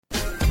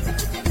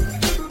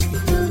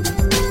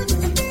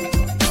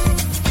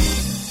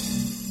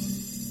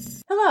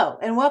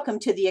and welcome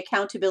to the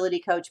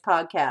Accountability Coach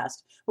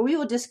podcast, where we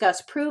will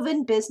discuss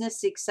proven business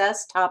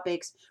success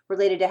topics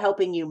related to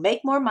helping you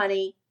make more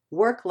money,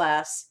 work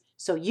less,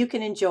 so you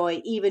can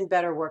enjoy even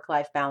better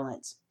work-life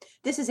balance.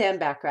 This is Ann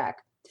Backrack.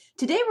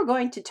 Today we're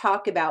going to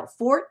talk about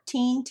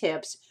 14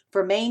 tips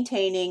for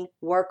maintaining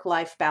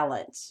work-life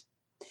balance.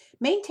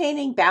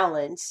 Maintaining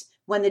balance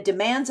when the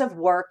demands of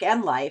work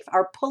and life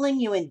are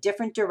pulling you in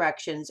different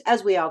directions,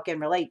 as we all can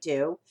relate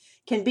to,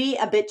 can be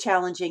a bit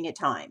challenging at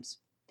times.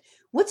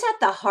 What's at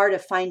the heart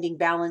of finding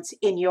balance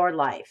in your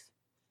life?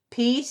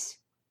 Peace,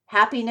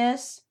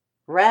 happiness,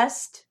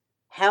 rest,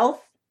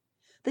 health?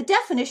 The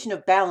definition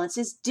of balance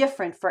is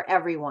different for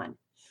everyone.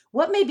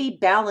 What may be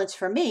balance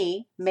for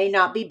me may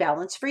not be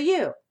balance for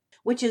you,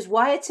 which is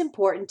why it's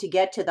important to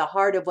get to the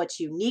heart of what's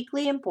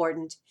uniquely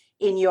important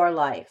in your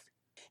life.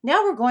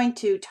 Now we're going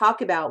to talk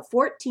about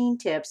 14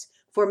 tips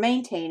for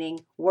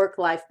maintaining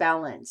work-life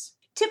balance.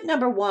 Tip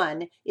number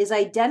 1 is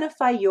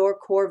identify your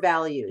core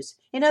values.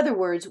 In other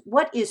words,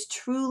 what is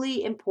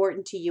truly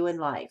important to you in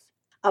life.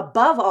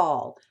 Above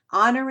all,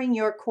 honoring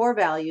your core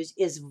values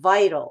is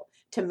vital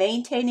to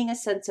maintaining a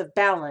sense of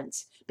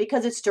balance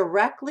because it's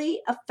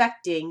directly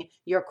affecting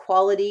your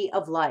quality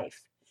of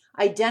life.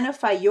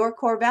 Identify your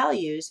core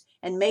values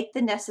and make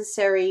the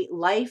necessary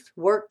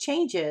life-work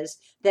changes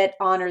that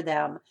honor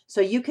them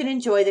so you can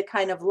enjoy the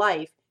kind of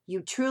life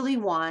you truly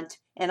want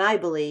and I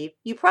believe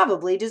you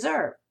probably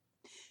deserve.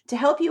 To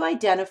help you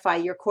identify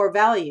your core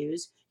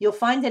values, you'll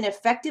find an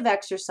effective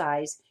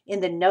exercise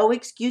in the No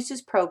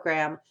Excuses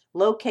program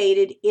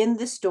located in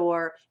the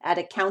store at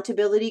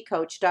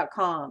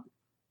accountabilitycoach.com.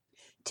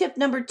 Tip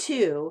number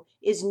 2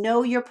 is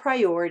know your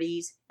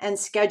priorities and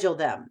schedule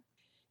them.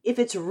 If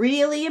it's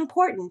really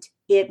important,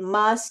 it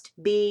must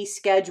be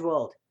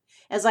scheduled.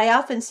 As I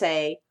often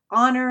say,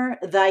 honor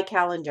thy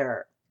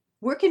calendar.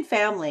 Work and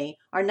family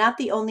are not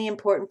the only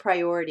important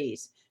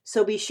priorities.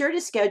 So be sure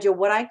to schedule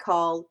what I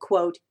call,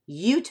 quote,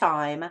 you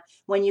time,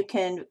 when you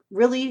can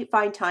really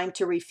find time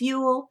to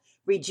refuel,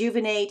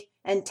 rejuvenate,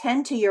 and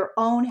tend to your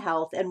own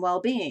health and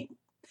well-being.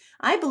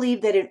 I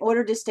believe that in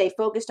order to stay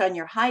focused on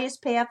your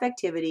highest payoff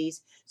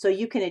activities so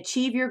you can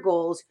achieve your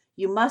goals,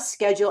 you must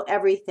schedule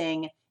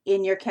everything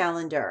in your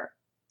calendar.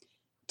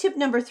 Tip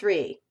number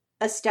 3,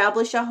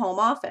 establish a home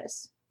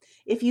office.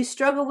 If you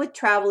struggle with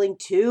traveling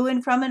to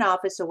and from an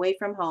office away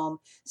from home,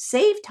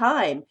 save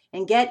time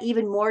and get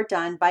even more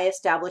done by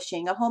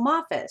establishing a home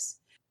office.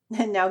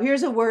 Now,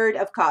 here's a word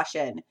of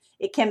caution.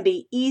 It can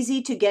be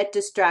easy to get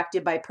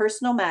distracted by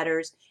personal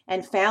matters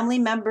and family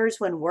members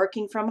when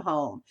working from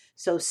home.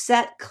 So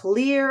set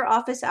clear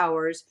office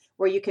hours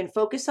where you can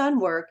focus on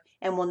work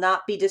and will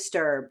not be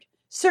disturbed.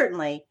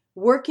 Certainly,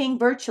 working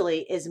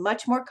virtually is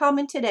much more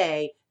common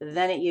today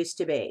than it used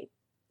to be.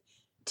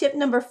 Tip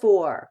number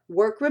 4,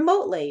 work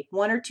remotely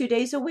 1 or 2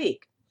 days a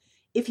week.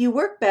 If you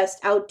work best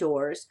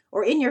outdoors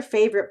or in your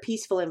favorite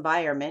peaceful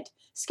environment,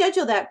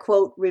 schedule that,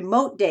 quote,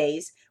 remote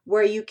days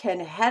where you can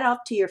head off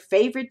to your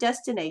favorite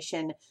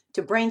destination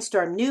to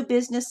brainstorm new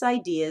business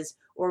ideas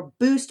or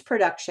boost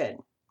production.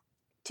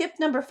 Tip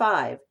number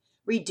 5,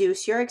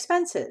 reduce your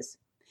expenses.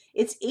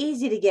 It's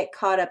easy to get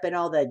caught up in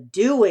all the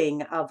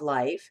doing of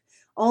life,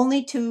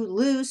 only to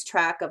lose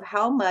track of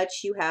how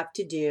much you have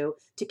to do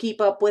to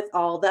keep up with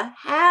all the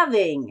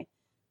having.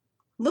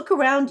 Look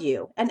around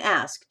you and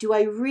ask, do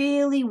I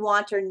really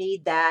want or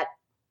need that?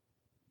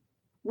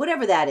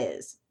 Whatever that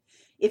is.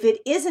 If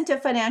it isn't a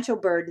financial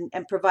burden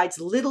and provides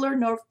little or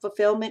no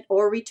fulfillment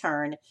or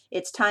return,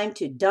 it's time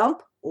to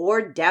dump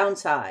or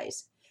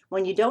downsize.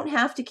 When you don't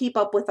have to keep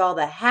up with all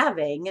the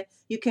having,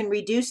 you can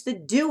reduce the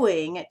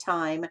doing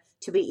time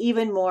to be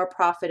even more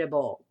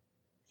profitable.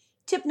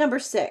 Tip number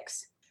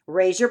 6,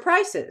 raise your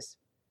prices.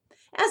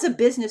 As a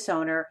business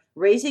owner,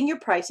 raising your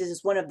prices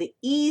is one of the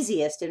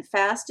easiest and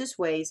fastest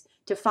ways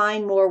to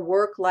find more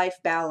work-life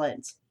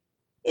balance.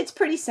 It's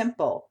pretty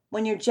simple.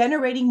 When you're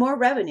generating more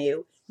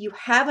revenue, you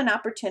have an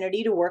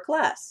opportunity to work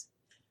less.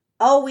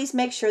 Always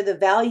make sure the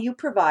value you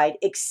provide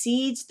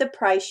exceeds the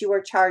price you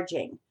are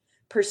charging.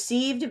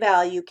 Perceived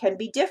value can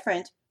be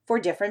different for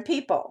different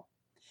people.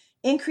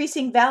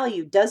 Increasing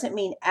value doesn't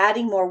mean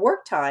adding more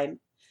work time.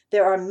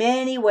 There are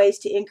many ways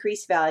to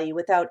increase value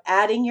without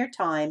adding your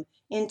time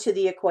into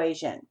the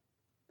equation.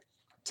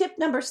 Tip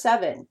number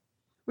 7,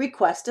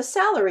 request a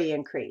salary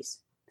increase.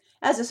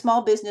 As a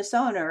small business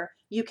owner,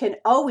 you can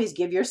always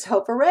give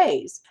yourself a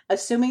raise,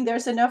 assuming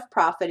there's enough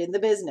profit in the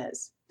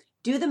business.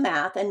 Do the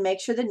math and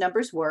make sure the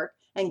numbers work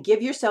and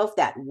give yourself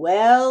that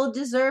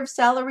well-deserved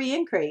salary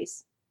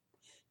increase.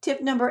 Tip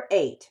number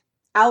 8,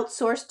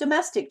 outsource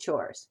domestic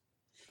chores.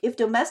 If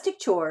domestic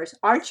chores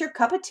aren't your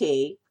cup of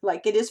tea,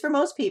 like it is for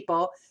most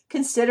people,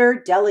 consider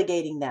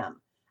delegating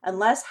them.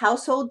 Unless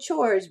household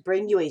chores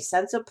bring you a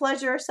sense of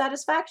pleasure or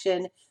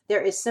satisfaction,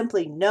 there is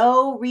simply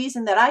no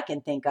reason that I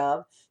can think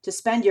of to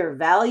spend your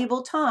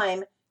valuable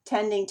time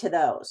tending to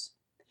those.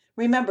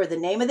 Remember, the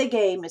name of the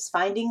game is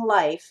finding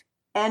life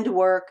and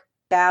work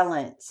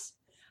balance.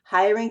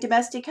 Hiring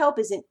domestic help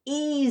is an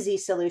easy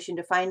solution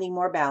to finding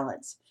more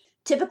balance.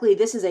 Typically,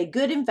 this is a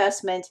good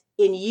investment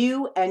in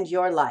you and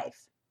your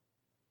life.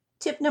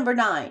 Tip number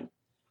 9,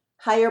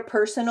 hire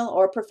personal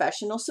or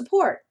professional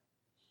support.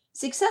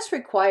 Success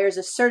requires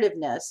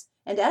assertiveness,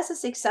 and as a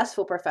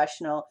successful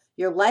professional,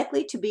 you're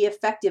likely to be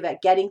effective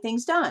at getting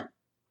things done.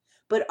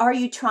 But are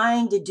you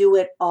trying to do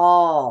it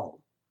all?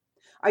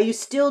 Are you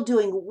still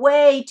doing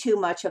way too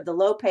much of the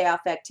low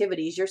payoff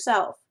activities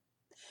yourself?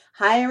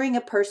 Hiring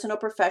a personal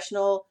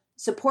professional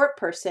support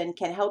person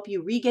can help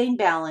you regain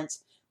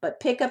balance, but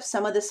pick up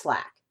some of the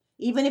slack,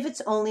 even if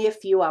it's only a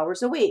few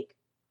hours a week.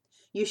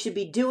 You should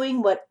be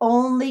doing what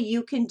only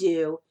you can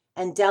do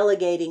and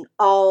delegating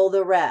all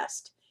the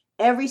rest.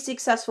 Every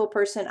successful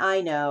person I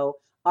know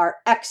are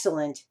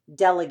excellent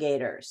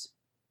delegators.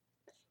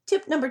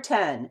 Tip number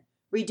 10,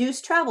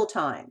 reduce travel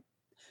time.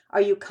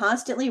 Are you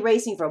constantly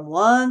racing from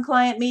one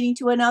client meeting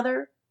to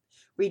another?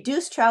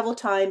 Reduce travel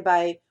time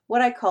by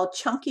what I call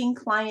chunking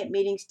client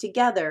meetings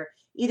together,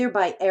 either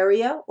by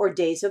area or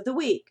days of the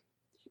week.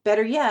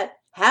 Better yet,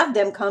 have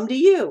them come to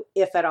you,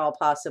 if at all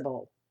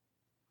possible.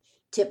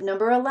 Tip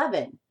number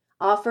 11,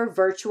 offer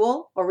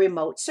virtual or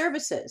remote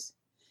services.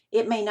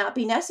 It may not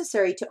be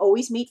necessary to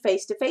always meet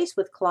face-to-face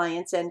with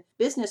clients and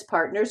business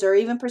partners or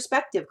even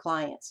prospective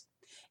clients.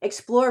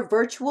 Explore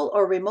virtual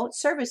or remote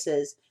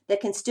services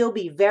that can still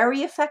be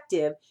very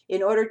effective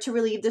in order to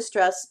relieve the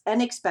stress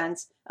and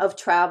expense of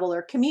travel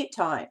or commute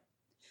time.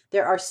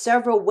 There are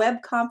several web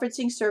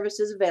conferencing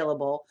services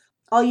available.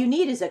 All you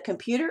need is a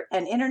computer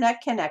and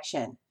internet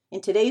connection.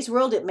 In today's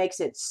world, it makes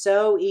it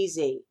so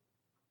easy.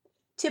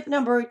 Tip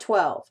number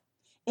 12,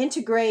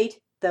 integrate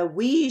the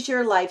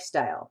leisure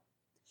lifestyle.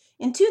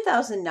 In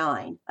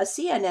 2009, a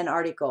CNN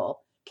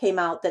article came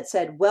out that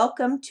said,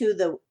 "Welcome to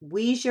the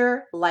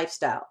leisure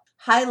lifestyle,"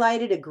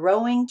 highlighted a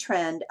growing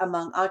trend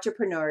among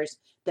entrepreneurs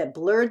that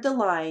blurred the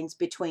lines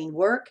between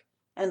work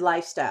and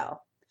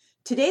lifestyle.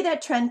 Today,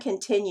 that trend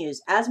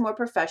continues as more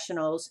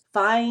professionals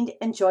find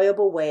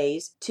enjoyable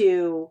ways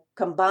to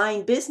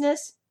combine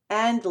business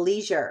and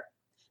leisure.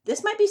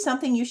 This might be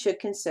something you should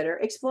consider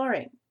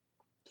exploring.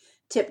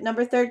 Tip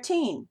number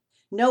 13,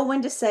 know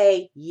when to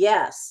say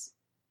yes.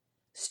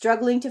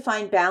 Struggling to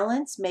find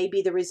balance may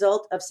be the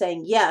result of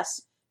saying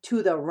yes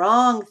to the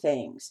wrong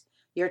things.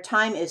 Your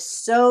time is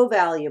so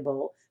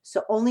valuable,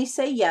 so only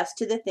say yes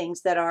to the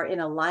things that are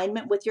in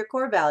alignment with your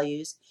core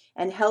values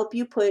and help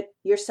you put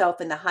yourself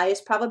in the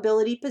highest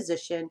probability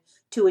position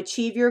to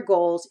achieve your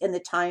goals in the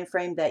time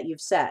frame that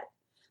you've set.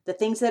 The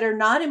things that are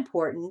not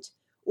important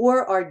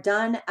or are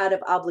done out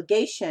of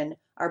obligation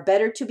are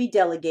better to be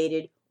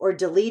delegated or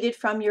deleted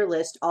from your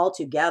list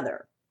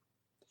altogether.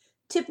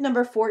 Tip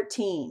number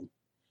 14,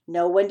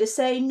 know when to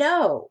say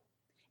no.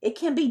 It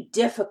can be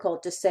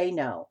difficult to say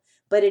no,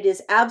 but it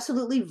is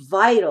absolutely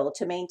vital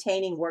to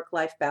maintaining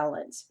work-life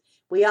balance.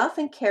 We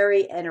often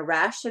carry an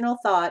irrational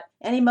thought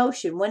and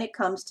emotion when it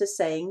comes to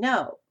saying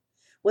no.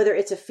 Whether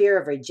it's a fear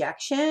of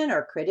rejection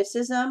or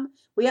criticism,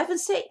 we often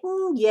say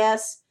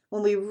yes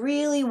when we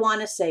really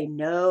want to say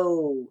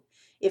no.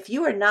 If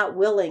you are not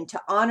willing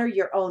to honor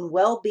your own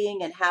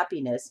well-being and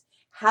happiness,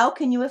 how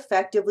can you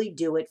effectively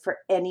do it for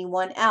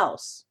anyone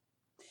else?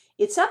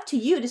 It's up to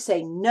you to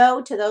say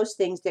no to those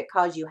things that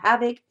cause you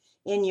havoc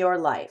in your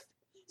life.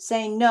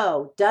 Saying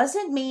no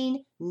doesn't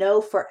mean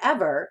no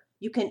forever.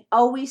 You can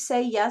always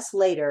say yes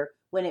later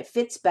when it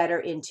fits better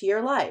into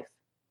your life.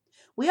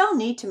 We all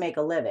need to make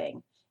a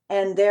living,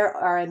 and there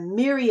are a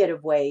myriad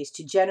of ways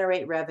to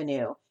generate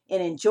revenue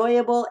in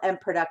enjoyable and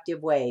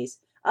productive ways,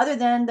 other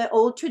than the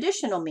old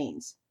traditional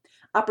means.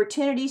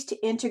 Opportunities to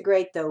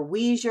integrate the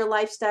leisure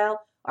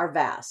lifestyle are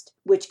vast,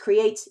 which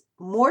creates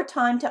more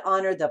time to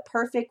honor the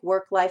perfect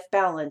work-life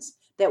balance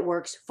that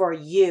works for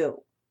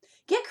you.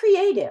 Get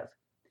creative.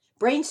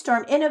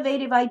 Brainstorm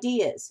innovative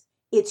ideas.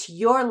 It's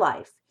your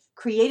life.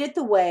 Create it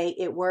the way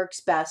it works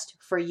best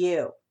for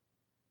you.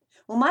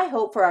 Well, my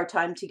hope for our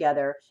time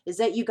together is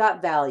that you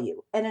got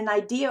value and an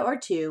idea or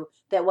two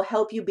that will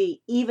help you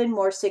be even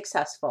more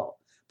successful,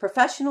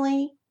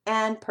 professionally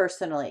and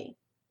personally.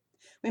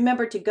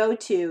 Remember to go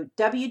to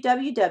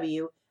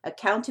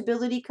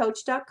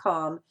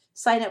www.accountabilitycoach.com,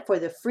 sign up for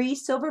the free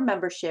silver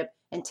membership,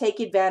 and take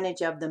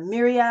advantage of the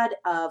myriad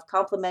of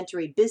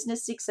complimentary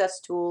business success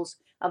tools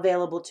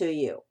available to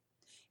you.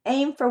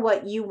 Aim for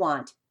what you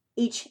want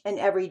each and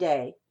every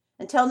day.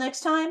 Until next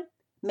time,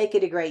 make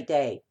it a great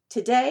day,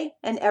 today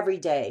and every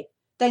day.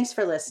 Thanks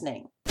for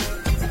listening.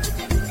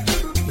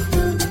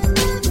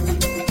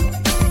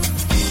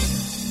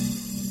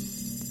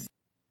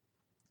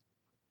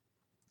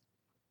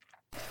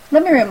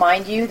 Let me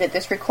remind you that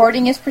this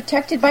recording is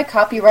protected by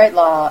copyright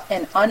law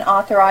and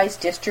unauthorized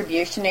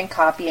distribution and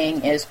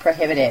copying is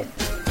prohibited.